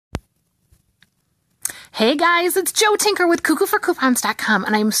Hey guys, it's Jo Tinker with CuckooForCoupons.com,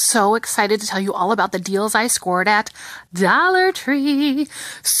 and I'm so excited to tell you all about the deals I scored at Dollar Tree.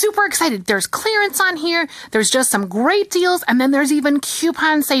 Super excited. There's clearance on here, there's just some great deals, and then there's even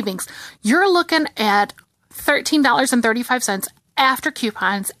coupon savings. You're looking at $13.35 after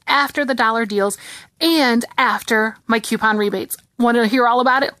coupons, after the dollar deals, and after my coupon rebates. Want to hear all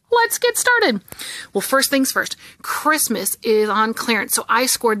about it? Let's get started. Well, first things first, Christmas is on clearance, so I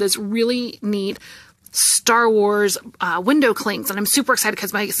scored this really neat Star Wars window clings, and I'm super excited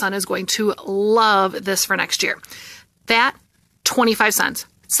because my son is going to love this for next year. That, 25 cents.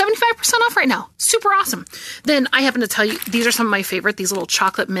 75% off right now. Super awesome. Then I happen to tell you, these are some of my favorite, these little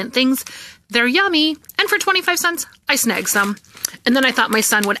chocolate mint things. They're yummy. And for 25 cents, I snagged some. And then I thought my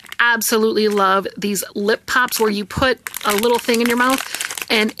son would absolutely love these lip pops where you put a little thing in your mouth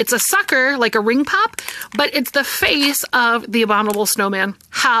and it's a sucker, like a ring pop, but it's the face of the Abominable Snowman.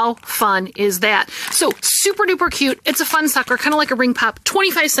 How fun is that? So super duper cute. It's a fun sucker, kind of like a ring pop.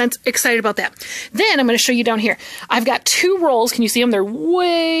 25 cents. Excited about that. Then I'm going to show you down here. I've got two rolls. Can you see them? They're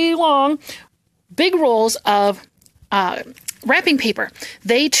way long. Big rolls of wrapping paper.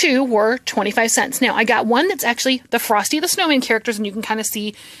 They too were 25 cents. Now I got one that's actually the Frosty the Snowman characters, and you can kind of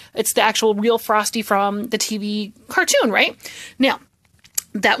see it's the actual real Frosty from the TV cartoon, right? Now,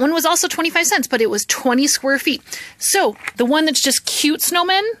 that one was also 25 cents, but it was 20 square feet. So the one that's just cute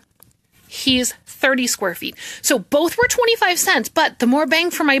snowman, he's 30 square feet. So both were 25 cents, but the more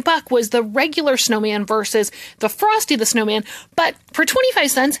bang for my buck was the regular snowman versus the Frosty the Snowman. But for 25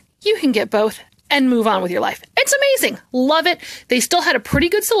 cents, you can get both and move on with your life. It's amazing. Love it. They still had a pretty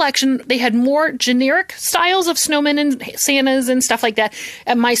good selection. They had more generic styles of snowmen and Santas and stuff like that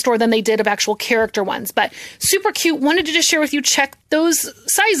at my store than they did of actual character ones. But super cute. Wanted to just share with you, check those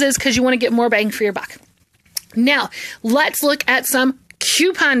sizes because you want to get more bang for your buck. Now, let's look at some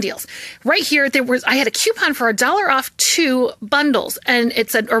coupon deals. Right here, I had a coupon for $1 off 2 bundles, and it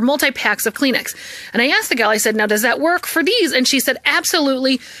said, or multi-packs of Kleenex. And I asked the gal, I said, now does that work for these? And she said,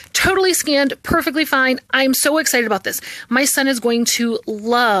 absolutely, totally scanned, perfectly fine. I'm so excited about this. My son is going to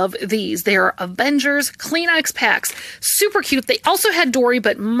love these. They are Avengers Kleenex packs. Super cute. They also had Dory,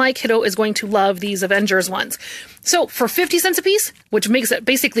 but my kiddo is going to love these Avengers ones. So for 50 cents a piece, which makes it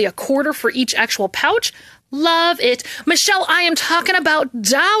basically a quarter for each actual pouch, love it. Michelle, I am talking about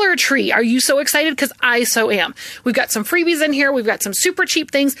Dollar Tree. Are you so excited? Because I so am. We've got some freebies in here. We've got some super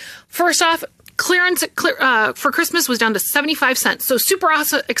cheap things. First off, clearance for Christmas was down to 75 cents. So super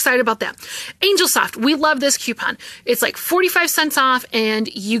awesome, excited about that. Angel Soft, we love this coupon. It's like 45 cents off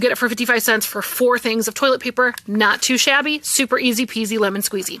and you get it for 55 cents for 4 things of toilet paper. Not too shabby. Super easy peasy lemon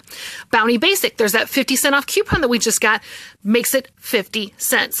squeezy. Bounty Basic, there's that 50 cent off coupon that we just got. Makes it 50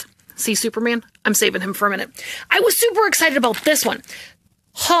 cents. See Superman? I'm saving him for a minute. I was super excited about this one.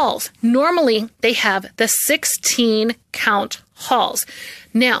 Halls. Normally, they have the 16 count halls.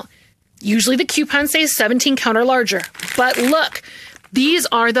 Now, usually the coupon says 17 count or larger. But look, these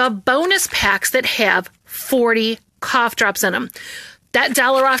are the bonus packs that have 40 cough drops in them. That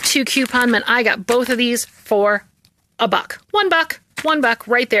 $1 off 2 coupon meant I got both of these for $1. $1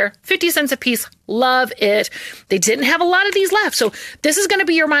 right there, 50 cents a piece. Love it. They didn't have a lot of these left. So this is going to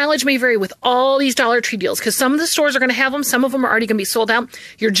be your mileage may vary with all these Dollar Tree deals because some of the stores are going to have them. Some of them are already going to be sold out.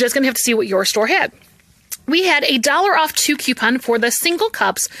 You're just going to have to see what your store had. We had a $1 off 2 coupon for the single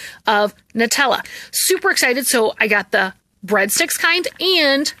cups of Nutella. Super excited. So I got the breadsticks kind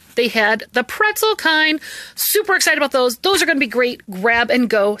and they had the pretzel kind. Super excited about those. Those are going to be great grab and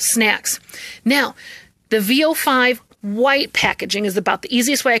go snacks. Now, the VO5 white packaging is about the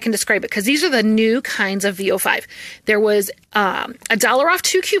easiest way I can describe it because these are the new kinds of VO5. There was a $1 off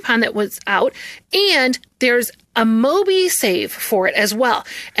 2 coupon that was out, and there's a Moby Save for it as well.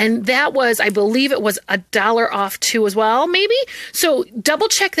 And that was, I believe it was $1 off 2 as well, maybe? So double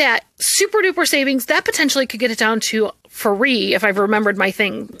check that. Super duper savings. That potentially could get it down to free if I've remembered my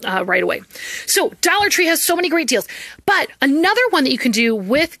thing right away. So Dollar Tree has so many great deals. But another one that you can do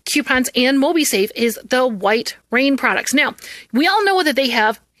with coupons and Moby Save is the White Rain products. Now, we all know that they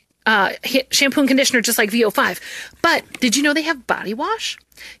have shampoo and conditioner just like VO5. But did you know they have body wash?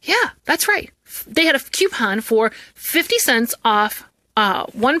 Yeah, that's right. They had a coupon for 50 cents off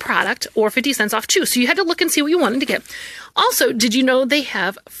one product or 50 cents off 2. So you had to look and see what you wanted to get. Also, did you know they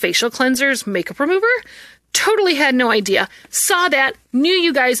have facial cleansers, makeup remover? Totally had no idea. Saw that, knew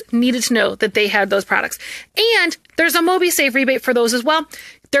you guys needed to know that they had those products. And there's a Moby Save rebate for those as well.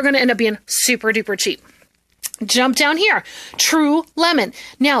 They're going to end up being super duper cheap. Jump down here. True Lemon.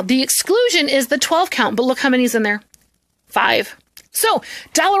 Now, the exclusion is the 12 count, but look how many's in there. 5. So,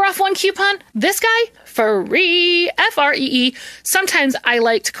 dollar off one coupon, this guy, free, F-R-E-E. Sometimes I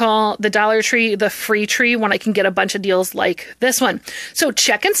like to call the Dollar Tree the free tree when I can get a bunch of deals like this one. So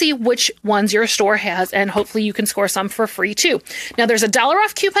check and see which ones your store has, and hopefully you can score some for free too. Now there's a $1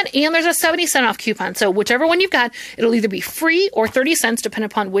 off coupon and there's a 70-cent off coupon. So whichever one you've got, it'll either be free or 30 cents depending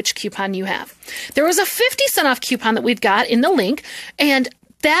upon which coupon you have. There was a 50-cent off coupon that we've got in the link, and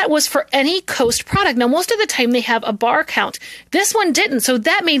that was for any Coast product. Now, most of the time they have a bar count. This one didn't, so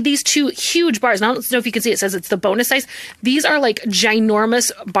that made these two huge bars. Now, I don't know if you can see, it says it's the bonus size. These are like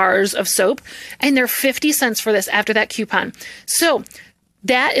ginormous bars of soap, and they're 50 cents for this after that coupon. So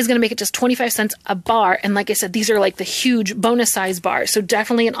that is going to make it just 25 cents a bar. And like I said, these are like the huge bonus size bars. So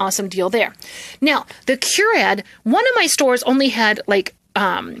definitely an awesome deal there. Now, the Curad, one of my stores only had like,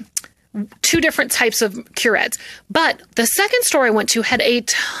 two different types of Curads. But the second store I went to had a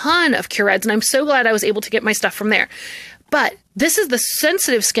ton of Curads, and I'm so glad I was able to get my stuff from there. But this is the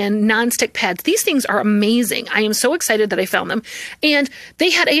sensitive skin nonstick pads. These things are amazing. I am so excited that I found them. And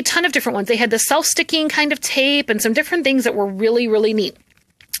they had a ton of different ones. They had the self-sticking kind of tape and some different things that were really, really neat.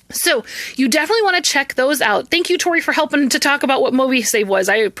 So you definitely want to check those out. Thank you, Tori, for helping to talk about what MobiSave was.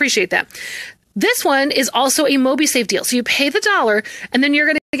 I appreciate that. This one is also a MobiSave deal. So you pay the $1 and then you're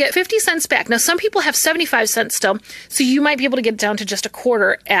going to get 50 cents back. Now, some people have 75 cents still, so you might be able to get down to just a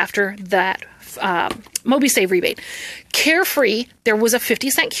quarter after that MobiSave rebate. Carefree, there was a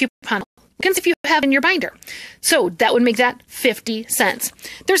 50-cent coupon if you have in your binder. So that would make that 50 cents.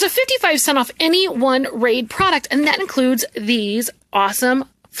 There's a 55 cent off any one Raid product, and that includes these awesome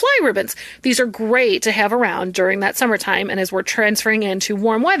fly ribbons. These are great to have around during that summertime, and as we're transferring into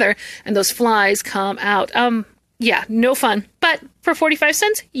warm weather and those flies come out. Yeah, no fun, but for 45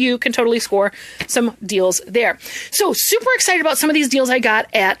 cents, you can totally score some deals there. So super excited about some of these deals I got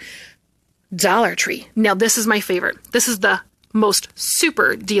at Dollar Tree. Now, this is my favorite. This is the most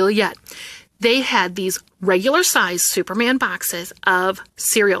super deal yet. They had these regular size Superman boxes of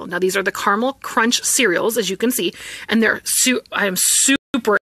cereal. Now, these are the Caramel Crunch cereals, as you can see, and I am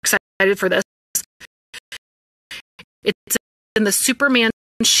super excited for this. It's in the Superman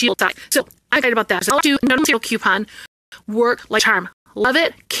Shield size. So I'm excited about that. So I'll do another cereal coupon. Work like charm. Love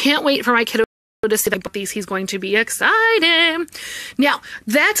it. Can't wait for my kiddo to see about these. He's going to be excited. Now,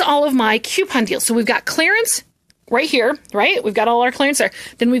 that's all of my coupon deals. So we've got clearance right here, right? We've got all our clearance there.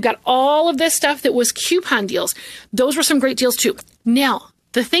 Then we've got all of this stuff that was coupon deals. Those were some great deals too. Now,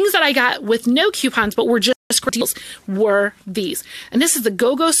 the things that I got with no coupons, but were just great deals, were these. And this is the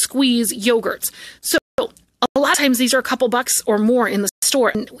Go-Go Squeeze yogurts. So a lot of times these are a couple bucks or more in the store.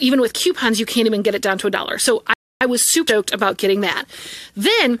 And even with coupons, you can't even get it down to $1. So I was super stoked about getting that.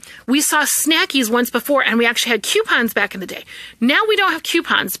 Then we saw Snackies once before, and we actually had coupons back in the day. Now we don't have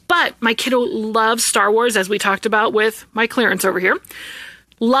coupons, but my kiddo loves Star Wars, as we talked about with my clearance over here.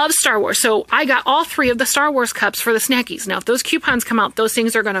 Loves Star Wars. So I got all 3 of the Star Wars cups for the Snackies. Now, if those coupons come out, those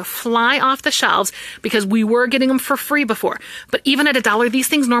things are going to fly off the shelves because we were getting them for free before. But even at $1, these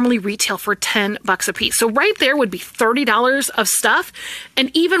things normally retail for 10 bucks a piece. So right there would be $30 of stuff, and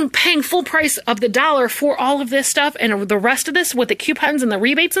even paying full price of the $1 for all of this stuff and the rest of this with the coupons and the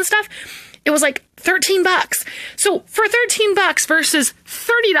rebates and stuff, it was like 13 bucks. So for 13 bucks versus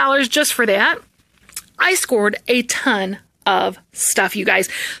 $30 just for that, I scored a ton of stuff, you guys.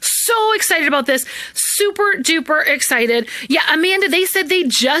 So excited about this. Super duper excited. Yeah, Amanda, they said they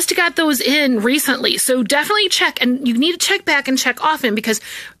just got those in recently. So definitely check, and you need to check back and check often because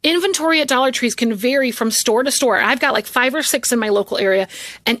inventory at Dollar Trees can vary from store to store. I've got like 5 or 6 in my local area,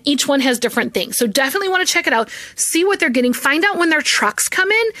 and each one has different things. So definitely want to check it out. See what they're getting. Find out when their trucks come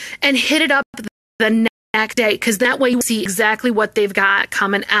in and hit it up the next day, because that way you see exactly what they've got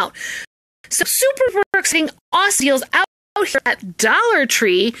coming out. So super exciting, awesome deals out here at Dollar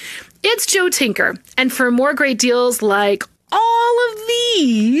Tree. It's Joe Tinker, and for more great deals like all of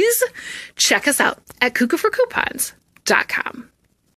these, check us out at cuckooforcoupons.com.